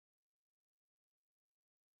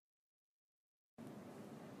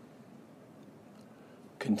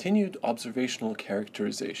Continued observational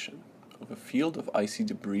characterization of a field of icy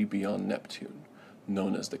debris beyond Neptune,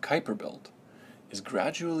 known as the Kuiper belt, is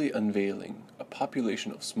gradually unveiling a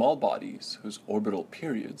population of small bodies whose orbital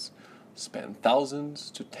periods span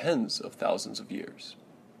thousands to tens of thousands of years.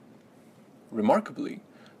 Remarkably,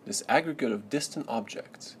 this aggregate of distant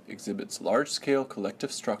objects exhibits large-scale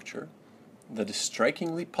collective structure that is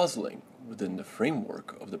strikingly puzzling within the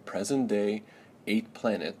framework of the present-day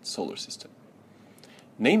 8-planet solar system.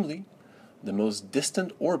 Namely, the most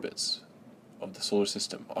distant orbits of the solar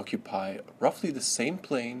system occupy roughly the same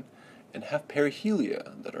plane and have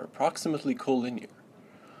perihelia that are approximately collinear.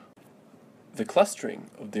 The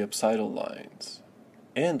clustering of the apsidal lines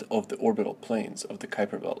and of the orbital planes of the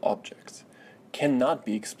Kuiper belt objects cannot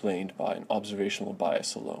be explained by an observational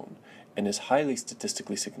bias alone and is highly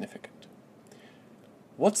statistically significant.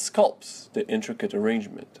 What sculpts the intricate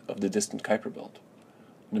arrangement of the distant Kuiper belt?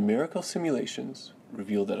 Numerical simulations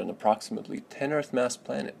reveal that an approximately 10 Earth mass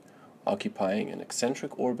planet occupying an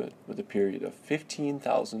eccentric orbit with a period of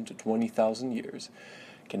 15,000 to 20,000 years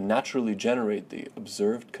can naturally generate the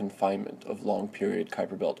observed confinement of long-period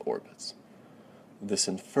Kuiper belt orbits. This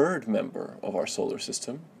inferred member of our solar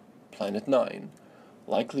system, Planet9,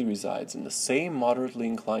 likely resides in the same moderately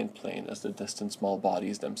inclined plane as the distant small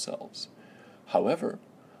bodies themselves. However,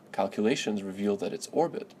 calculations reveal that its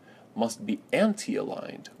orbit must be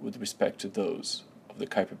anti-aligned with respect to those of the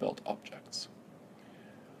Kuiper belt objects.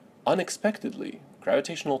 Unexpectedly,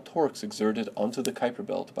 gravitational torques exerted onto the Kuiper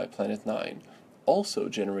belt by Planet9 also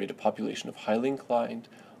generate a population of highly inclined,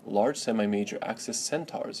 large semi-major axis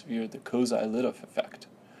centaurs via the Kozai-Litoff effect.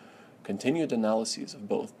 Continued analyses of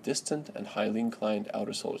both distant and highly inclined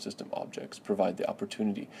outer solar system objects provide the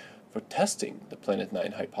opportunity for testing the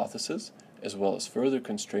Planet9 hypothesis, as well as further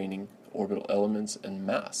constraining the orbital elements and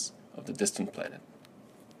mass of the distant planet.